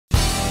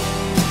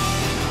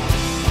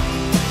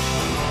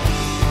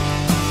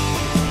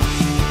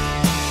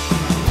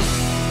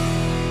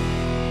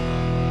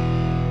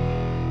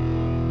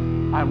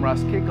I'm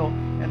Russ Kickle,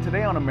 and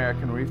today on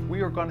American Reef,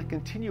 we are going to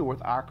continue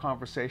with our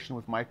conversation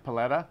with Mike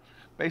Paletta,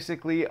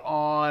 basically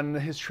on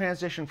his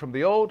transition from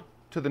the old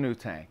to the new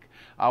tank.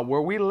 Where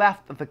we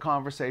left the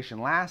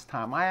conversation last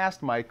time, I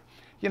asked Mike,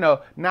 you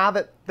know, now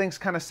that things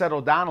kind of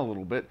settled down a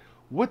little bit,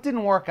 what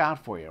didn't work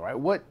out for you, right?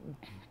 What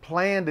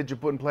plan did you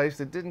put in place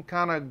that didn't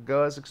kind of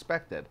go as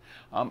expected?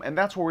 And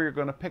that's where we're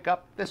going to pick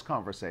up this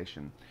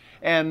conversation.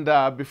 And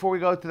before we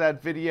go to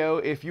that video,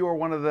 if you are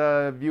one of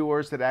the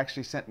viewers that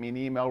actually sent me an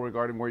email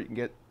regarding where you can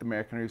get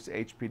American Reef's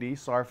HPD,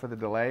 sorry for the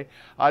delay,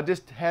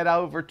 just head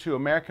over to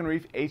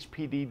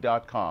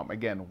AmericanReefHPD.com.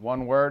 Again,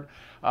 one word.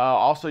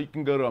 Also, you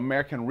can go to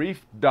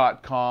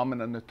AmericanReef.com,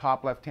 and in the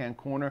top left-hand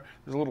corner,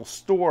 there's a little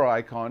store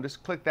icon.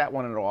 Just click that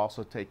one, and it'll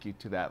also take you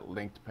to that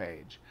linked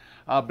page.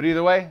 But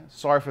either way,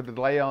 sorry for the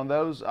delay on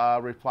those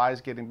replies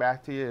getting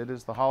back to you. It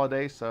is the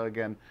holidays, so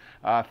again,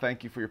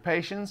 thank you for your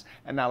patience.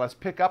 And now let's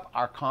pick up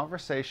our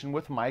conversation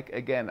with Mike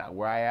again,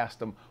 where I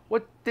asked him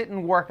what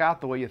didn't work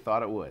out the way you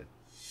thought it would.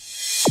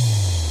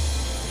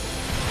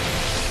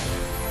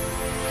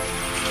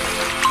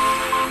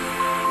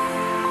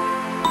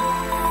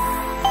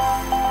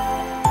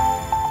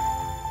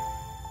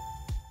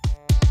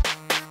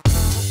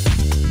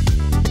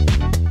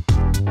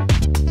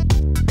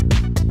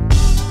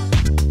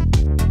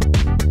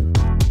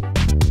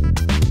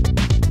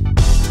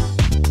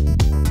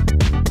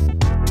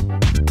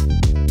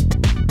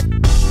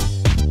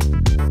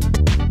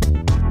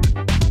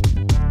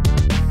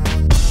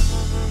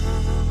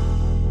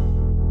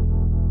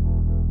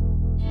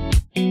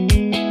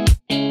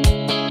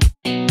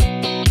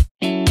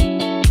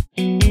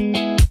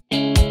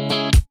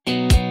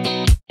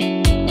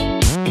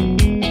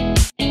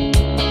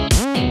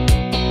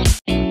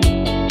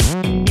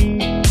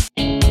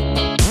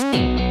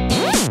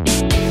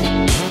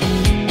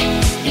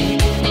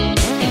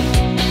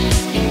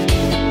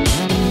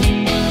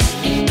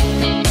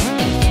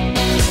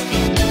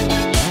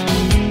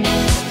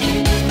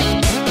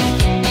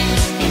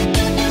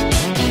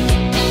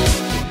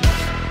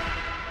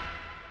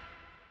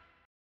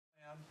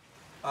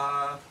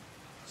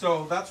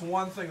 So that's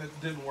one thing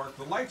that didn't work.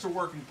 The lights are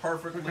working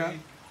perfectly. Okay.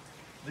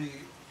 The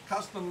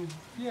custom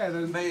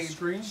the made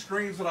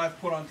screens that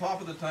I've put on top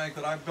of the tank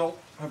that I've built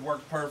have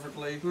worked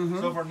perfectly.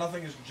 So far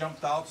nothing has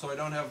jumped out, so I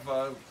don't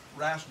have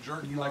rash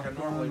jerky like I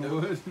normally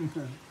do.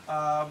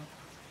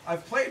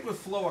 I've played with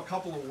flow a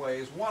couple of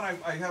ways. One,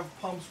 I have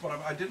pumps, but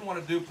I didn't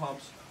want to do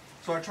pumps,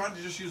 so I tried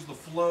to just use the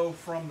flow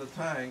from the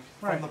tank,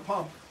 from the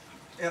pump,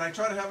 and I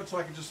try to have it so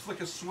I can just flick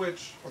a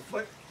switch or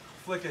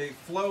flick a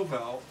flow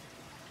valve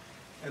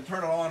and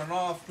turn it on and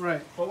off. Right.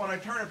 But when I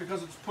turn it,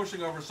 because it's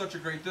pushing over such a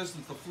great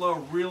distance, the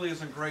flow really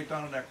isn't great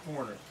down in that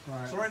corner.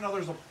 Right. So right now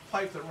there's a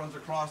pipe that runs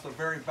across the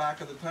very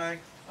back of the tank.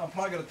 I'm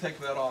probably going to take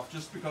that off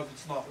just because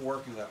it's not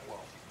working that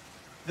well.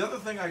 The other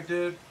thing I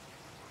did,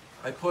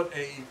 I put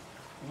a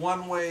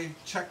one-way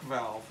check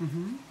valve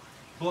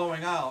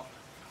blowing out,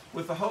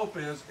 with the hope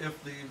is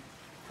if the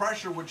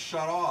pressure would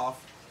shut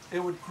off,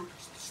 it would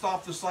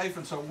stop the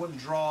siphon so it wouldn't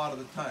draw out of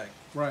the tank.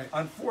 Right.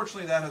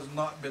 Unfortunately, that has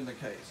not been the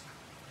case.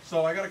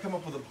 So I got to come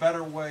up with a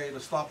better way to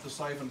stop the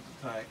siphon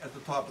at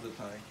the top of the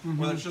tank.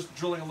 Whether it's just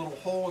drilling a little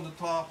hole in the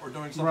top or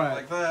doing something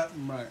like that,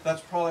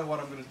 that's probably what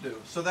I'm going to do.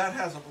 So that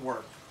hasn't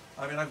worked.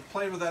 I mean, I've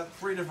played with that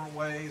 3 different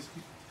ways.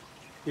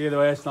 Either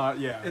way, it's not,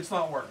 It's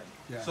not working.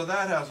 Yeah. So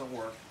that hasn't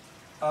worked.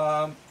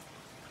 I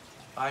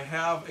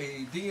have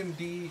a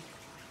D&D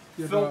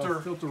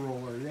filter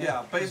roller.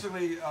 Yeah,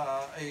 basically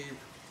a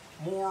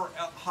more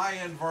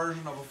high-end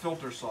version of a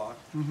filter sock.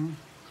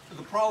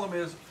 The problem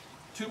is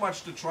too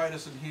much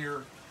detritus in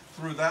here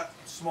through that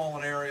small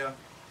an area.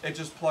 It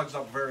just plugs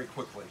up very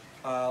quickly.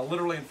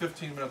 Literally in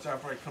 15 minutes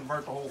after I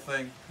convert the whole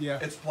thing,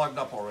 it's plugged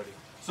up already.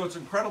 So it's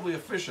incredibly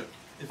efficient.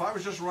 If I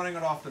was just running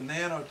it off the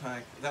nano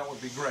tank, that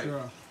would be great.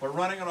 But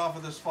running it off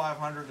of this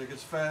 500 that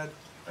gets fed,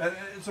 and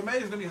it's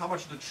amazing to me how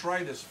much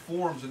detritus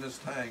forms in this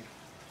tank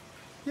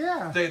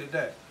day to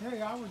day.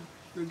 I would,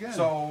 again.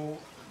 So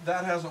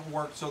that hasn't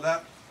worked. So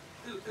that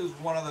is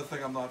one other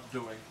thing I'm not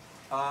doing.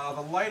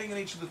 The lighting in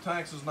each of the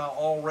tanks is now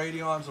all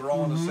Radions. They're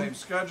all on the same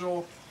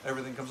schedule.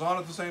 Everything comes on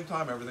at the same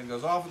time. Everything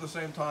goes off at the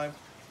same time.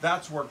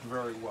 That's worked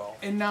very well.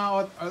 And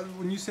now,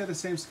 when you say the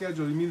same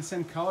schedule, you mean the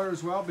same color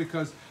as well?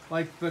 Because,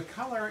 like, the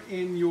color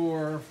in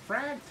your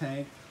frag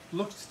tank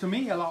looks to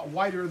me a lot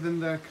whiter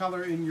than the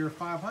color in your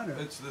 500.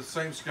 It's the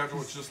same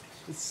schedule. It's just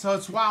so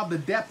it's wild the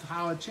depth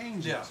how it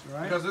changes,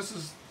 right? Because this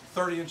is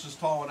 30 inches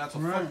tall and that's a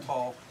foot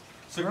tall.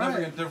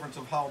 Significant difference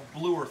of how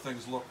bluer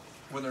things look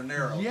when they're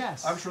narrow.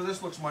 Yes. I'm sure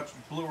this looks much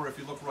bluer if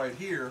you look right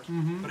here,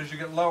 but as you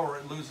get lower,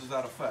 it loses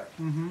that effect.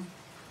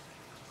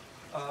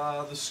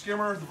 The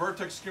skimmer, the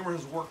Vertex skimmer,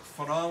 has worked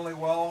phenomenally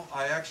well.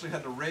 I actually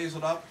had to raise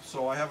it up,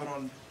 so I have it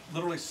on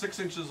literally 6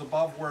 inches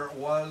above where it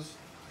was.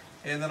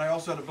 And then I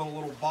also had to build a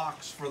little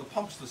box for the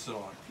pumps to sit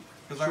on,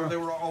 because they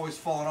were always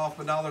falling off,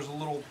 but now there's a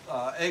little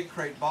egg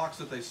crate box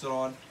that they sit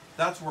on.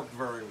 That's worked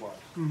very well.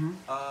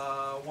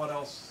 What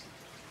else?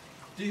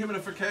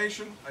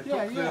 Dehumidification. I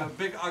took the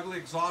big ugly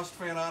exhaust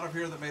fan out of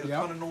here that made a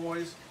ton of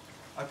noise.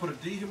 I put a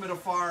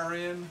dehumidifier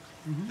in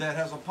that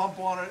has a pump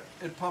on it.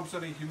 It pumps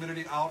any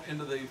humidity out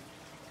into the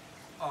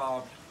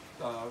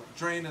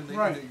drain in the,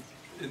 Right.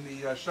 in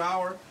the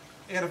shower.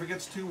 And if it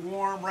gets too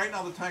warm, right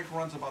now the tank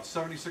runs about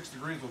 76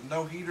 degrees with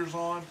no heaters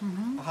on.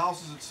 The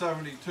house is at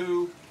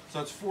 72,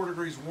 so it's 4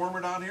 degrees warmer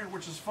down here,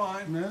 which is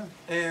fine. Yeah.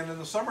 And in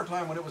the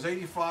summertime, when it was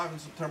 85 in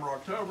September,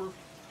 October,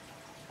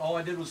 all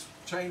I did was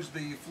change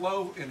the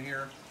flow in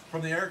here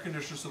from the air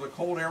conditioner so the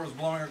cold air was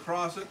blowing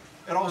across it.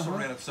 It also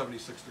ran at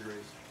 76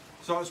 degrees.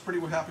 So I was pretty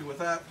happy with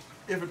that.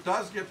 If it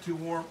does get too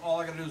warm, all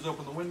I gotta do is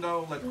open the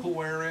window, let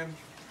cool air in,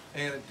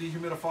 and it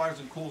dehumidifies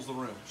and cools the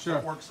room. Sure. So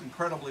it works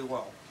incredibly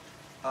well.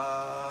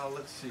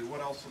 Let's see, what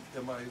else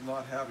am I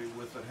not happy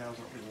with that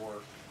hasn't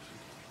worked?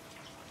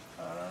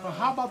 Well,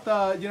 how about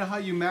the, you know how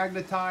you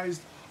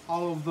magnetized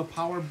all of the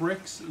power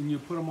bricks and you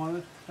put them on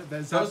it?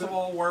 Those have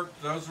all worked.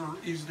 Those are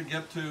easy to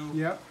get to.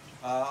 Yep.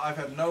 I've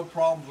had no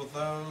problems with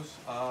those.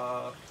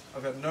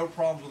 I've had no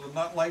problems with the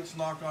nut lights,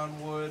 knock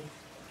on wood.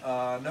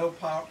 No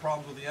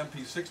problems with the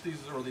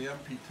MP60s or the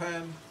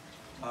MP10.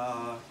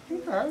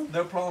 Okay.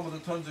 No problem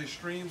with the Tunze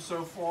streams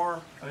so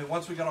far. I mean,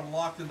 once we got them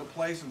locked into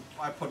place and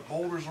I put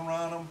boulders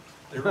around them,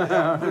 they really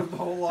haven't moved a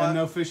whole lot. And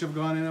no fish have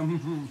gone in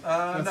them. No,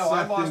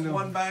 I lost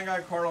one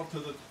Banggai Cardinal to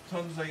the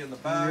Tunze in the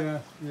back. Yeah,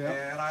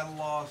 yeah. And I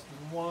lost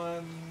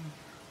one,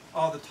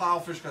 oh, the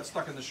tilefish got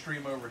stuck in the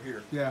stream over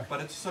here. Yeah.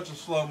 But it's such a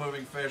slow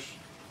moving fish,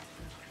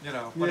 you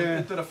know. But Yeah.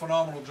 it did a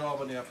phenomenal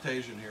job on the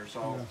aptasian here,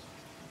 so.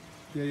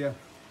 Yeah, yeah.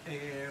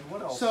 And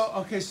what else? So,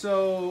 okay,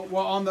 so,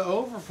 well, on the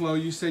overflow,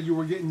 you said you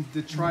were getting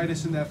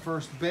detritus in that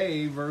first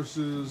bay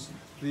versus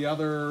the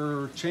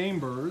other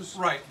chambers.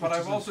 Right, but which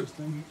I've is also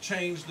interesting.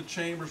 changed the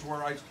chambers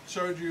where I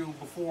showed you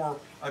before.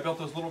 I built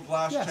those little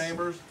glass Yes.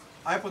 chambers.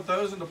 I put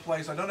those into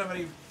place. I don't have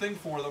anything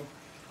for them,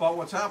 but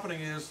what's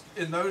happening is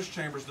in those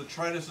chambers, the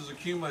detritus is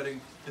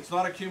accumulating. It's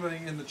not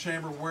accumulating in the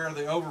chamber where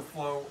the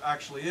overflow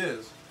actually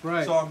is.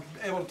 Right. So I'm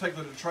able to take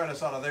the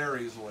detritus out of there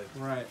easily.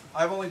 Right.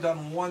 I've only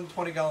done one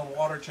 20-gallon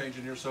water change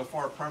in here so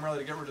far, primarily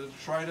to get rid of the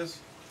detritus.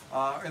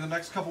 In the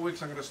next couple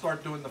weeks, I'm going to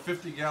start doing the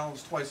 50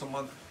 gallons twice a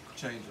month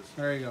changes.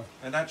 There you go.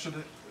 And that should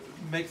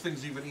make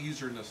things even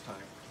easier in this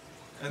tank.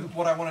 And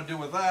what I want to do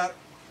with that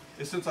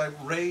is, since I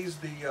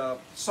raised the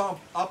sump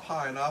up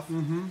high enough,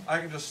 I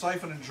can just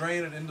siphon and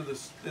drain it into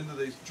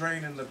the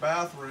drain in the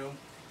bathroom,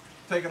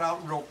 take it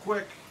out real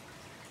quick,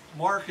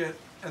 mark it,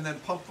 and then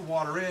pump the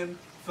water in,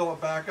 fill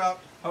it back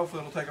up.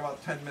 Hopefully it'll take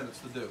about 10 minutes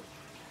to do.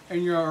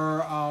 And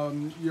your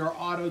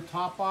auto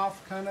top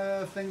off kind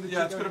of thing that Yeah,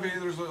 you it's going to be,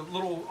 there's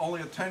only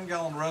a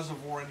 10-gallon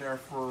reservoir in there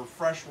for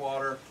fresh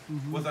water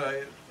with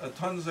a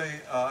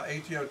Tunze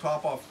ATO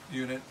top-off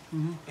unit.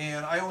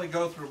 And I only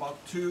go through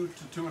about 2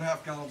 to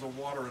 2.5 gallons of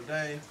water a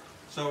day.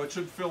 So it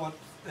should fill it.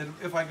 And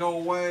if I go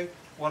away,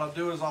 what I'll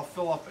do is I'll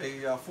fill up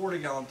a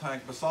 40-gallon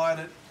tank beside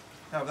it,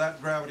 have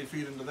that gravity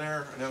feed into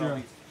there, and then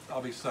Sure.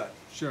 I'll be set.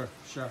 Sure,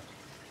 sure.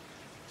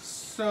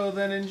 So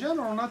then, in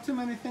general, not too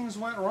many things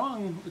went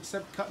wrong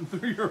except cutting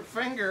through your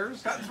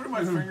fingers. Cutting through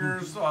my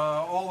fingers,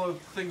 all the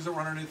things that were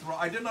underneath.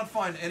 I did not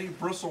find any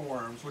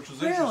bristleworms, which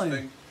was Really?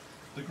 interesting.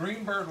 The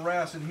greenbird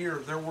wrasse in here,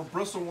 there were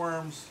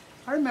bristleworms,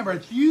 I remember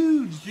it's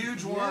huge.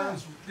 huge Yeah.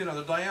 worms, you know,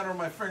 the diameter of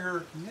my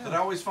finger, Yeah. that I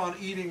always found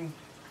eating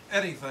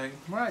anything.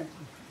 Right.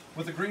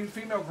 With the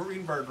female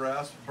greenbird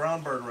wrasse,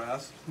 brown bird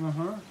wrasse,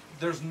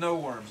 there's no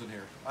worms in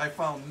here. I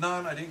found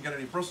none. I didn't get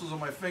any bristles on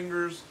my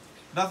fingers.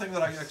 Nothing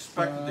that I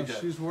expected to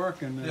get. She's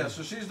working. Yeah,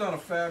 so she's done a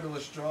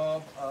fabulous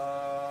job.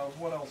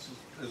 What else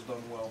is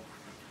done well?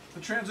 The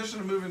transition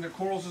to moving the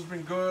corals has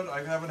been good.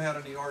 I haven't had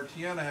any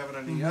RTN. I haven't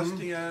had any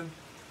STN.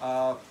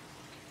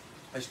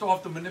 I still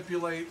have to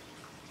manipulate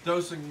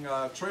dosing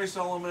trace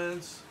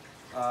elements,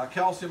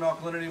 calcium,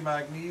 alkalinity,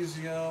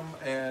 magnesium,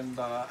 and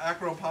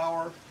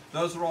acropower.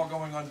 Those are all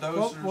going on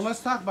dosers. Well, let's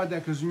talk about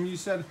that because you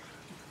said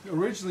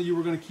originally you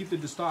were going to keep the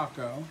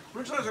Destaco.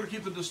 Originally, I was going to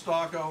keep the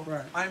Destaco.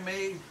 Right. I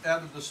may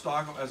add the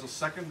Destaco as a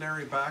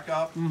secondary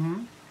backup,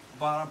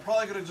 but I'm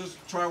probably going to just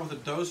try with a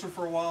doser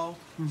for a while,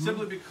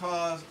 simply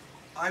because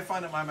I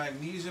find that my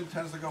magnesium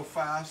tends to go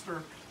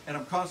faster, and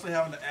I'm constantly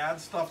having to add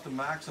stuff to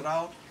max it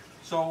out.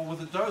 So with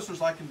the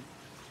dosers, I can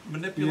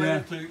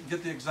manipulate it to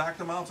get the exact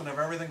amounts and have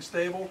everything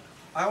stable.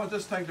 I want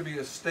this tank to be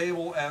as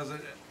stable as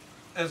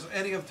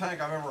any of tank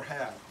I've ever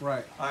had.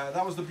 Right.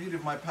 That was the beauty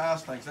of my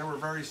past tanks. They were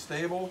very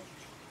stable.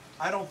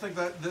 I don't think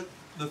that the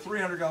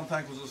 300-gallon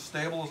tank was as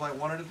stable as I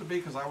wanted it to be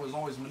because I was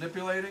always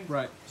manipulating.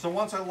 Right. So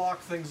once I lock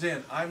things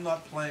in, I'm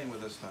not playing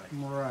with this tank.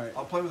 Right.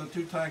 I'll play with the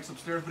 2 tanks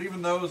upstairs, but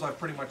even those I've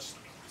pretty much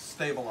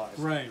stabilized.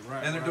 Right.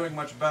 And they're doing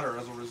much better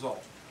as a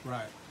result.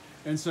 Right.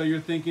 And so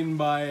you're thinking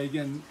by,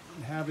 again,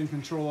 having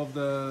control of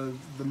the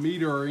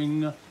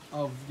metering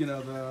of, you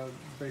know,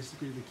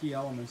 basically the key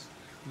elements,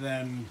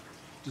 then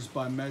just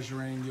by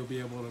measuring you'll be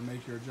able to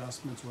make your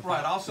adjustments with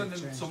Right. I'll send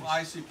in some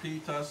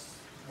ICP tests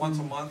once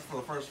a month for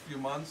the first few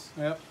months.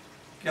 Yep.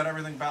 Get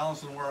everything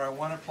balanced and where I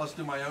want it, plus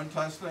do my own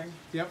testing.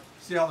 Yep.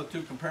 See how the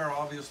two compare,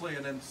 obviously,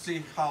 and then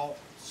see how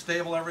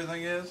stable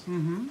everything is,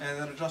 and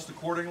then adjust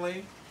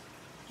accordingly.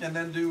 And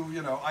then do,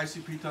 you know,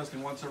 ICP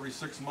testing once every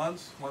 6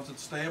 months, once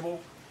it's stable.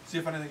 see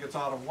if anything gets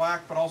out of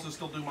whack, but also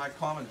still do my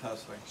common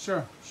testing.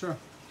 Sure, sure.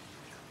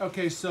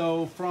 Okay,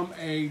 so from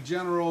a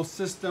general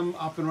system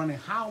up and running,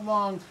 how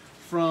long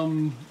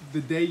from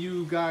the day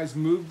you guys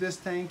moved this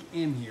tank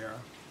in here,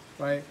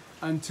 right,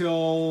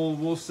 until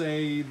we'll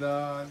say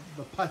the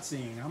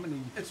putzing? How many?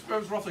 It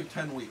was roughly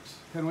 10 weeks.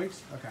 10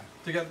 weeks? Okay.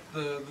 To get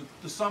the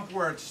sump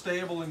where it's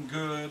stable and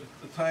good,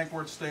 the tank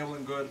where it's stable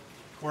and good,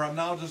 where I'm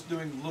now just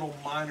doing little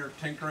minor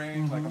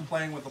tinkering, like I'm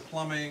playing with the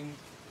plumbing,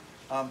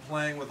 I'm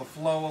playing with the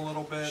flow a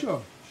little bit.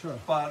 Sure, sure.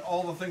 But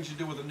all the things you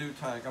do with a new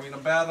tank. I mean,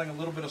 I'm battling a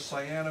little bit of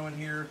cyano in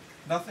here,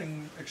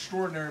 nothing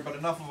extraordinary, but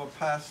enough of a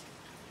pest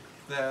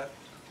that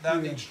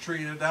needs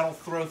treated. That'll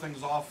throw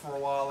things off for a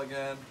while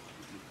again.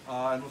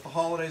 And with the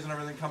holidays and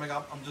everything coming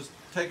up, I'm just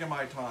taking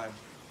my time.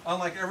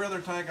 Unlike every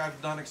other tank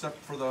I've done except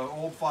for the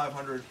old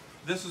 500,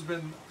 this has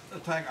been a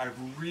tank I've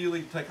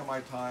really taken my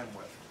time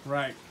with.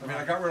 Right. I mean,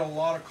 I got rid of a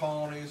lot of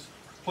colonies,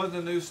 put in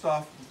the new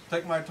stuff,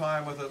 take my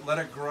time with it, let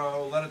it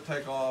grow, let it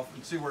take off,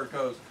 and see where it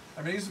goes.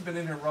 I mean, these have been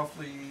in here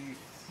roughly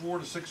 4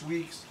 to 6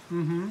 weeks.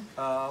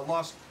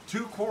 Lost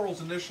 2 corals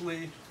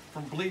initially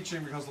from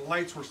bleaching because the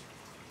lights were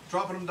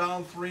dropping them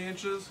down 3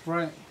 inches.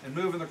 Right. And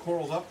moving the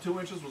corals up 2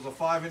 inches was a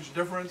 5-inch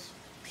difference.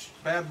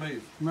 Bad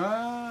move.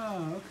 Ah,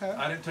 okay.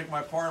 I didn't take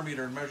my par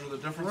meter and measure the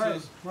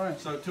differences. Right.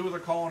 So 2 of the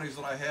colonies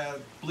that I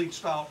had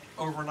bleached out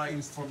overnight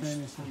from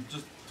Instantaneously.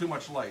 just too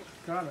much light.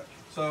 Got it.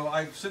 So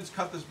I've since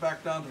cut this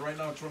back down to right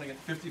now it's running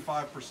at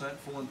 55%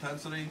 full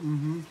intensity.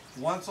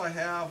 Once I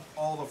have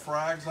all the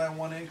frags I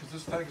want in, because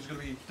this tank is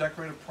going to be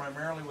decorated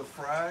primarily with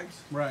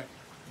frags, Right.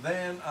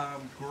 then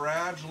I'm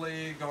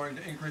gradually going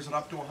to increase it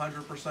up to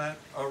 100%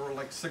 over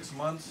like 6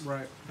 months.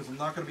 Right. Because I'm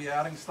not going to be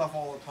adding stuff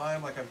all the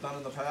time like I've done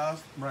in the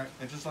past. Right.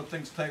 And just let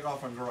things take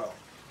off and grow.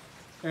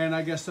 And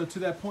I guess so to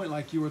that point,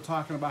 like you were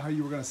talking about how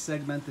you were going to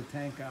segment the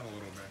tank out a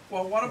little bit.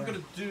 Well, what I'm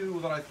going to do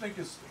that I think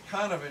is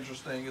kind of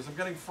interesting is I'm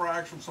getting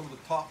frags from some of the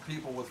top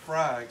people with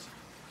frags,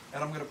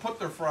 and I'm going to put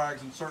their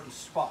frags in certain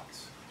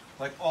spots.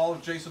 Like all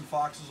of Jason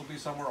Fox's will be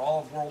somewhere,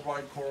 all of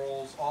Worldwide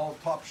Corals, all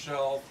of Top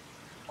Shelf,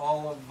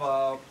 all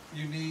of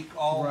Unique,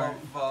 all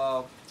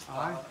of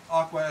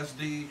Aqua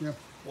SD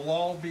will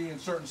all be in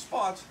certain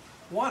spots.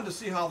 One, to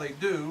see how they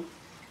do,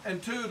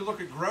 and 2, to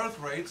look at growth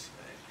rates,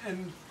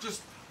 and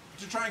just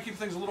to try and keep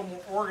things a little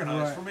more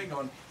organized for me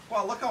going,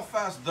 wow, look how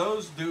fast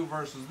those do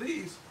versus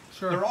these.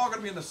 Sure. They're all going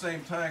to be in the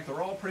same tank.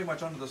 They're all pretty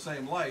much under the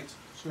same lights.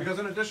 Sure. Because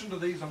in addition to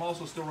these, I'm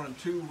also still running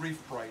 2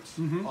 reef brights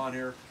on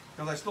here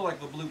because I still like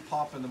the blue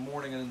pop in the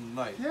morning and in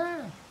the night.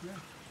 Yeah,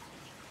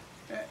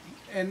 yeah.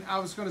 And I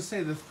was going to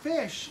say the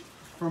fish,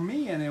 for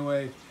me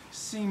anyway,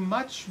 seem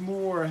much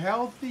more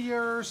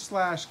healthier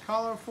 /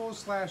 colorful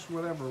 /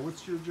 whatever.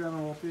 What's your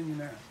general opinion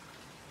there?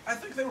 I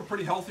think they were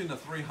pretty healthy in the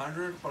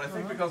 300, but I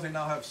think because they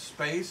now have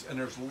space and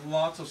there's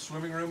lots of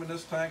swimming room in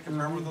this tank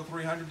compared with the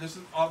 300, this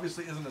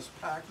obviously isn't as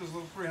packed as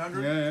the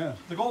 300. Yeah, yeah.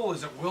 The goal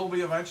is it will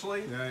be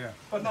eventually, Yeah.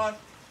 but not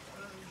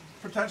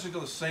potentially to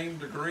the same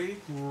degree.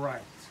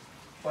 Right.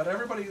 But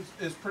everybody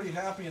is pretty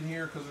happy in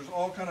here because there's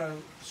all kind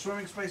of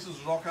swimming spaces,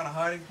 there's all kind of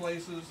hiding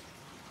places.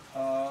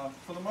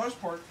 For the most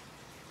part,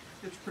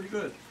 it's pretty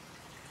good.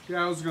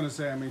 Yeah, I was going to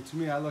say, I mean, to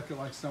me, I look at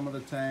like some of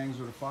the tangs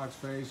or the fox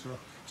face or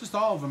just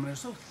all of them, and they're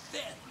so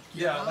thick.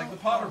 Yeah, like the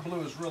powder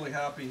blue is really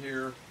happy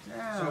here so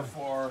Yeah.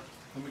 far.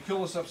 The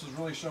Maculiceps is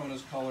really showing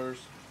his colors.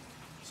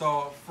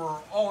 So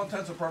for all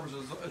intents and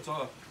purposes, it's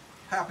a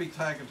happy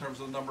tank in terms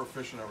of the number of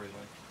fish and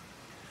everything.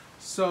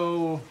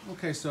 So,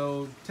 okay,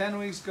 so 10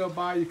 weeks go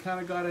by, you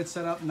kind of got it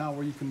set up now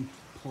where you can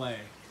play.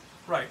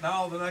 Right,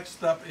 now the next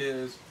step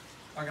is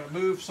I'm going to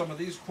move some of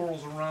these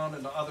corals around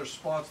into other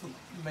spots to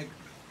make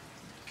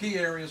key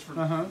areas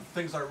for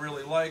things I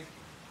really like.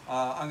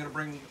 I'm going to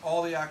bring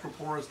all the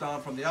acroporas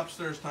down from the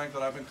upstairs tank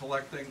that I've been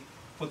collecting,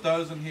 put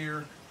those in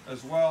here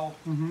as well,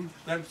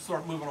 then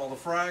start moving all the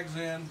frags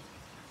in,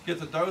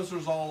 get the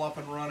dosers all up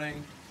and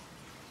running,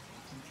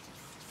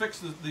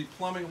 fix the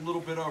plumbing a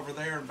little bit over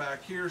there and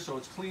back here so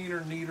it's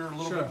cleaner, neater, a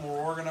little bit more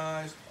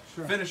organized,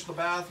 finish the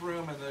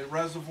bathroom and the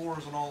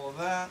reservoirs and all of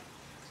that,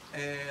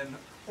 and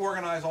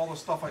organize all the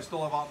stuff I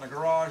still have out in the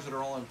garage that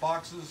are all in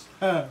boxes.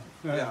 Set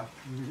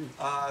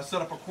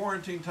up a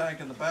quarantine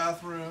tank in the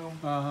bathroom.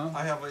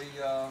 I have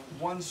a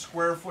 1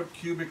 square foot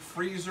cubic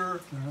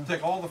freezer.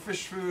 Take all the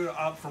fish food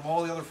out from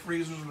all the other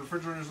freezers and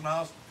refrigerators in the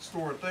house,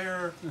 store it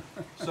there.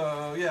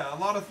 So yeah, a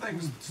lot of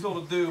things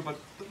still to do, but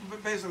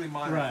basically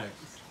minor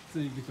things. So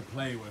you get to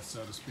play with,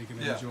 so to speak, and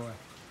enjoy.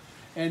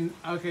 And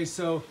okay,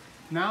 so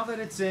now that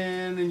it's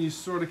in and you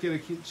sort of get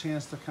a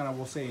chance to kind of,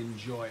 we'll say,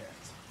 enjoy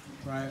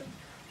it, right?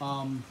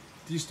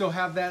 Do you still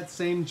have that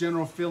same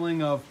general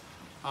feeling of,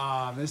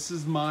 this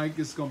is going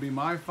to be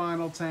my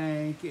final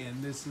tank,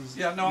 and this is...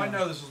 Yeah, no, I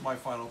know this is my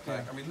final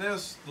tank. I mean,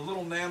 the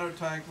little nano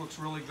tank looks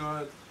really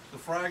good. The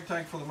frag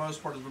tank, for the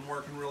most part, has been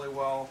working really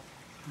well.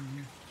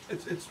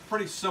 It's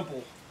pretty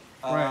simple,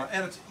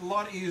 and it's a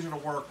lot easier to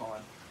work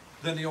on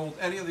than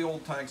any of the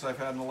old tanks I've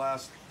had in the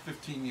last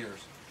 15 years.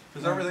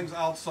 Because everything's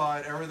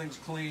outside, everything's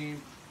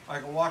clean. I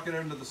can walk it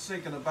into the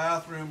sink in the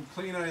bathroom,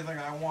 clean anything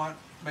I want,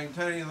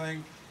 maintain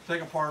anything,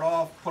 take a part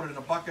off, put it in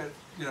a bucket,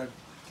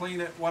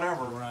 clean it,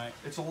 whatever. Right.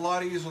 It's a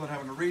lot easier than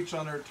having to reach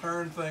under,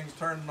 turn things,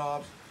 turn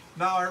knobs.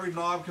 Now every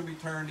knob can be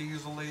turned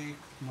easily.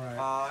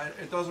 Right.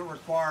 It doesn't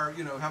require,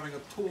 you know, having a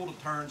tool to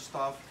turn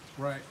stuff.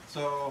 Right.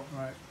 So,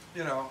 Right.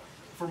 you know,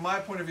 from my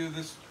point of view,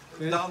 this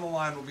It- down the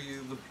line will be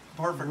the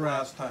perfect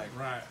glass tank.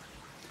 Right.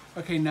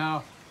 Okay,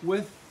 now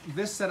with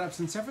this setup,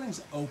 since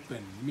everything's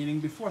open, meaning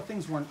before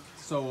things weren't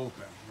so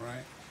open,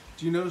 right?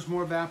 Do you notice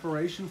more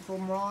evaporation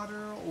from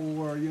water,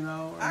 or you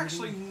know?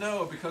 Actually, anything?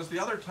 no, because the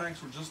other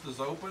tanks were just as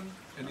open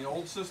in the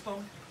old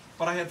system,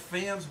 but I had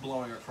fans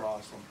blowing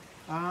across them.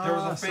 There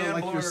was a so fan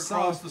like blowing your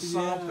across the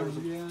sump. yeah, There was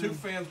yeah. 2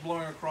 fans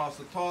blowing across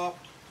the top.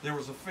 There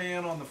was a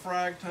fan on the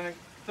frag tank.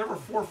 There were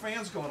 4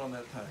 fans going on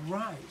that tank.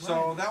 Right.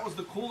 So right. that was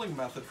the cooling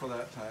method for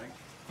that tank,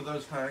 for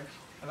those tanks.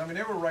 And I mean,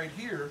 they were right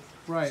here.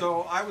 Right.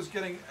 So I was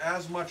getting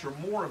as much or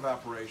more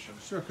evaporation.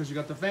 Sure, because you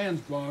got the fans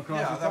blowing across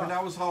Yeah, the I top. mean,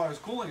 that was how I was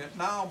cooling it.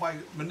 Now, by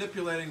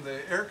manipulating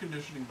the air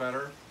conditioning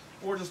better,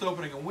 or just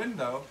opening a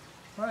window,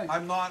 right.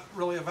 I'm not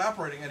really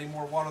evaporating any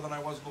more water than I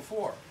was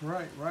before.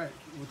 Right, right.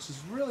 Which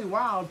is really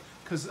wild,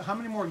 because how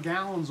many more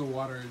gallons of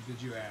water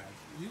did you add?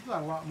 You've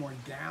got a lot more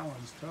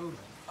gallons total.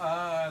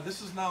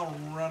 This is now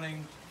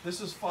running,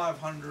 this is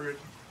 500.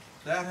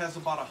 That has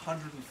about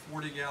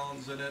 140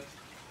 gallons in it.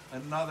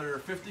 Another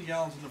 50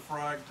 gallons in the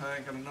frag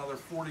tank and another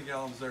 40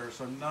 gallons there.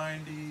 So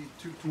 90,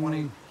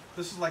 220.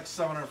 This is like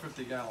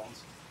 750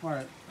 gallons. All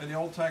right. In the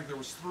old tank, there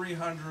was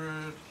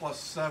 300 plus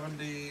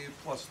 70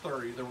 plus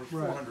 30. There was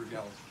Right. 400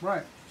 gallons.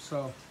 Right.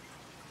 So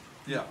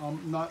Yeah,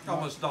 not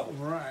almost double.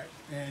 Right.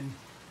 And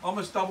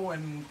Almost double,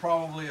 and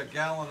probably a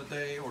gallon a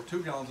day or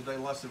 2 gallons a day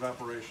less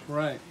evaporation.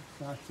 right.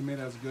 To me,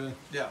 that's good.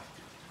 Yeah.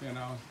 You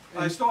know.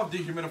 I still have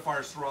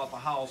dehumidifiers throughout the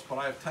house, but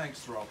I have tanks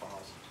throughout the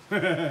house.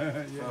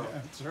 Yeah, So,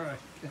 that's right.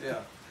 yeah.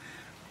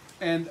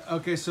 And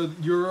okay, so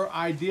your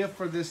idea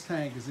for this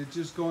tank, is it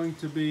just going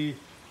to be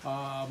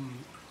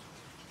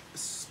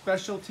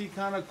specialty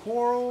kind of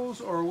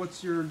corals, or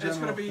what's your general It's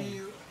going to be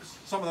thing?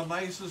 some of the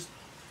nicest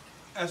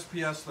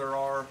SPS there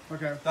are.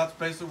 Okay. That's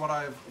basically what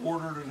I've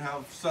ordered and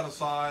have set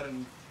aside,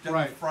 and getting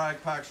Right. the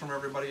frag packs from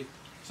everybody.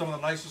 Some of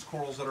the nicest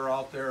corals that are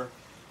out there.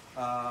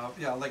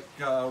 Yeah, like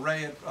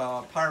Ray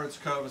at Pirates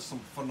Cove has some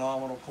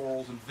phenomenal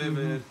corals, and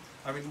Vivid.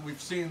 I mean,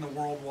 we've seen the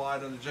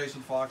Worldwide and the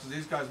Jason Foxes.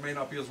 These guys may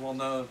not be as well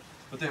known,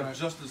 but they have Right.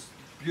 just as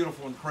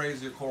beautiful and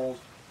crazy corals.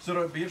 So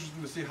it'll be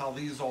interesting to see how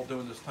these all do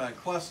in this tank.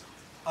 Plus,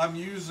 I'm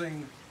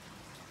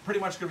pretty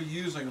much going to be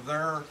using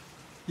their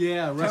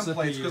Yeah, recipe,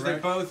 templates because they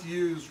right? both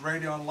use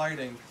Radion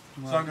lighting.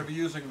 So Right. I'm going to be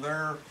using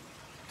their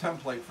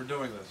template for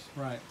doing this.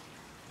 Right.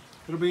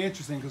 It'll be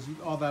interesting because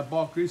all that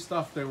bulk grease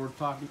stuff they were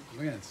talking,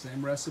 again,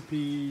 same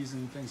recipes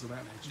and things of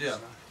that nature. Yeah.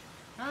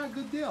 So,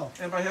 good deal.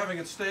 And by having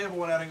it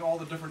stable and adding all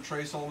the different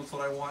trace elements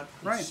that I want,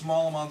 in Right.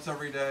 small amounts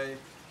every day,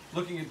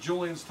 looking at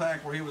Julian's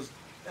tank where he was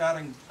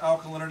adding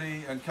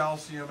alkalinity and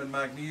calcium and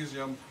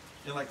magnesium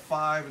in like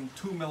 5 and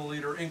 2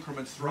 milliliter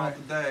increments throughout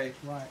Right. the day,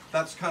 Right.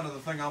 that's kind of the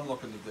thing I'm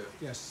looking to do.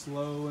 Yeah,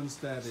 slow and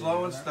steady.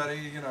 Slow and right? steady,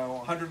 you know,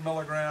 100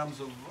 milligrams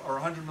of, or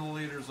 100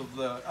 milliliters of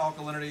the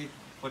alkalinity,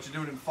 but you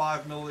do it in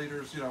 5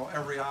 milliliters, you know,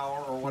 every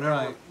hour or whatever.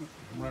 Right.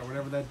 Right,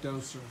 whatever that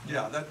dose or.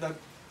 Yeah, that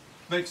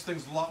makes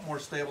things a lot more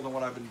stable than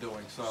what I've been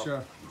doing. So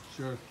Sure,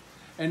 sure.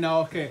 And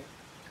now, okay,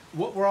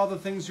 what were all the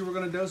things you were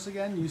going to dose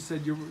again? You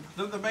said you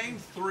were. the main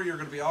 3 are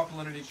going to be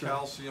alkalinity,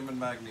 calcium, and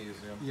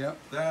magnesium. Yep.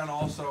 Then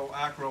also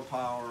acro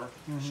power,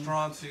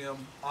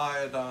 strontium,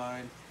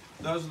 iodine.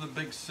 Those are the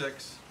big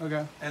 6,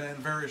 Okay. and then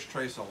various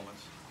trace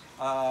elements.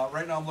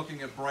 Right now I'm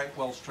looking at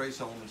Brightwell's trace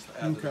elements to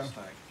add to Okay. this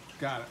tank.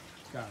 Got it.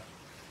 Got it.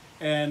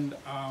 And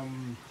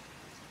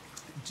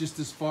just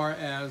as far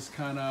as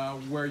kind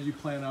of where you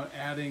plan on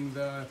adding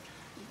the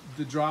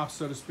drops,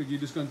 so to speak, you're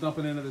just going to dump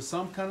it into the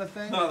sump kind of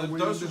thing? No, Or the what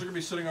do you dosers do? are going to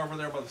be sitting over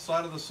there by the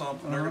side of the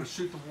sump, and they're Uh-huh. going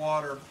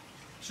to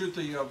shoot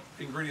the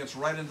ingredients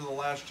right into the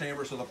last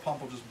chamber, so the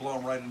pump will just blow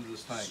them right into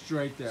this tank.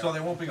 Straight there. So they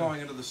won't be Okay.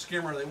 going into the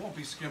skimmer. They won't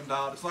be skimmed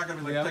out. It's not going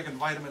to be like Yep. taking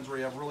vitamins where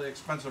you have really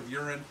expensive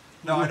urine.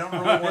 No, I don't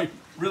really want Right.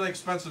 really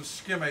expensive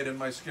skimate in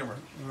my skimmer.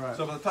 Right.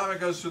 So by the time it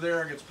goes through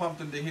there, it gets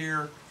pumped into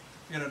here.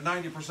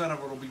 90% of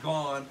it will be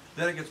gone.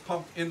 Then it gets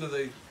pumped into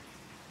the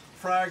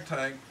frag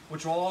tank,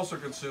 which will also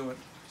consume it.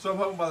 So I'm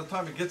hoping by the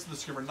time it gets to the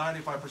skimmer,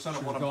 95%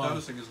 of Sure, what I'm gone.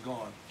 dosing is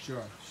gone.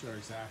 Sure, sure,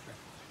 exactly.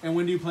 And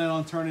when do you plan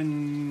on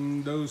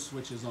turning those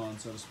switches on,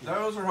 so to speak?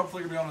 Those are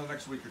hopefully going to be on in the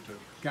next week or 2.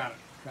 Got it,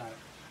 got it.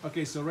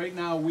 Okay, so right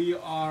now we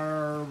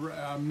are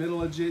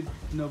middle of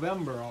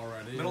November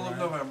already. Middle of right?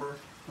 November.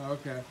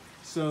 Okay,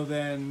 so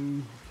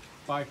then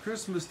by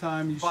Christmas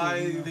time you By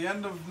should. the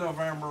end of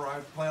November, I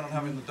plan on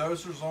having the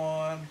dosers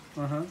on.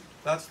 Uh-huh.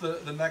 That's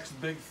the next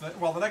big thing.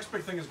 Well, the next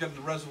big thing is getting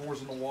the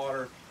reservoirs in the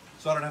water,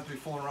 so I don't have to be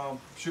fooling around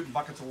shooting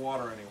buckets of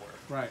water anywhere.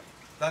 Right.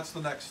 That's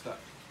the next step.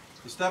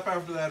 The step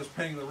after that is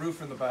painting the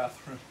roof in the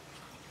bathroom.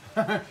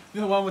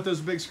 The one with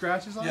those big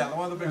scratches on it? Yeah, the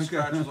one with the big Okay.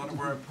 scratches on it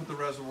where I put the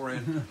reservoir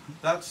in.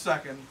 That's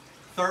second.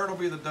 Third will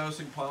be the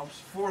dosing pumps.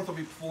 Fourth will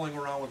be fooling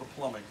around with the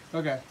plumbing.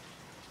 Okay,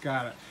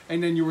 got it.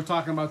 And then you were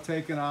talking about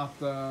taking off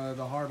the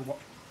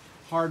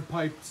hard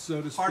pipe,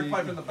 so to speak. Hard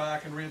pipe in the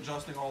back and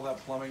readjusting all that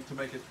plumbing to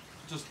make it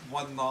just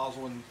one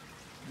nozzle and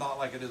not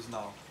like it is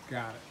now.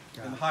 Got it.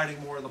 Got And it. hiding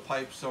more of the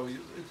pipes, so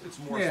it's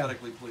more Yeah.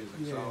 aesthetically pleasing.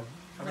 Yeah. So,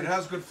 I mean, it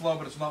has good flow,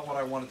 but it's not what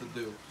I want it to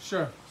do.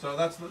 Sure. So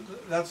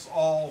that's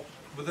all,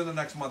 within the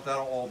next month,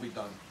 that'll all be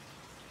done.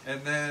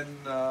 And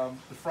then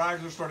the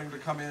frags are starting to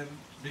come in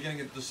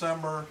beginning of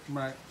December.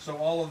 Right. So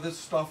all of this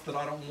stuff that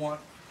I don't want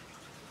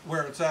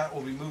where it's at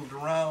will be moved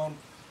around,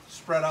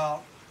 spread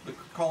out. The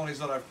colonies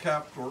that I've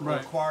kept or Right.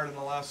 acquired in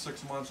the last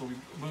 6 months will be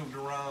moved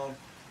around,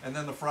 and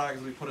then the frags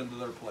will be put into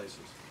their places.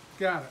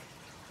 Got it.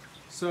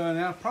 So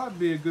that'll probably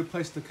be a good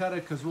place to cut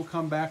it because we'll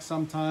come back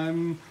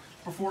sometime.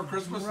 Before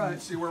Christmas Right.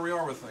 and see where we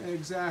are with things.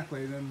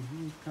 Exactly. Then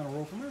we kind of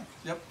roll from there.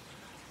 Yep.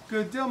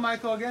 Good deal,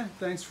 Michael. Again,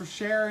 thanks for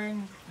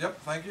sharing.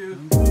 Yep. Thank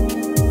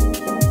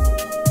you.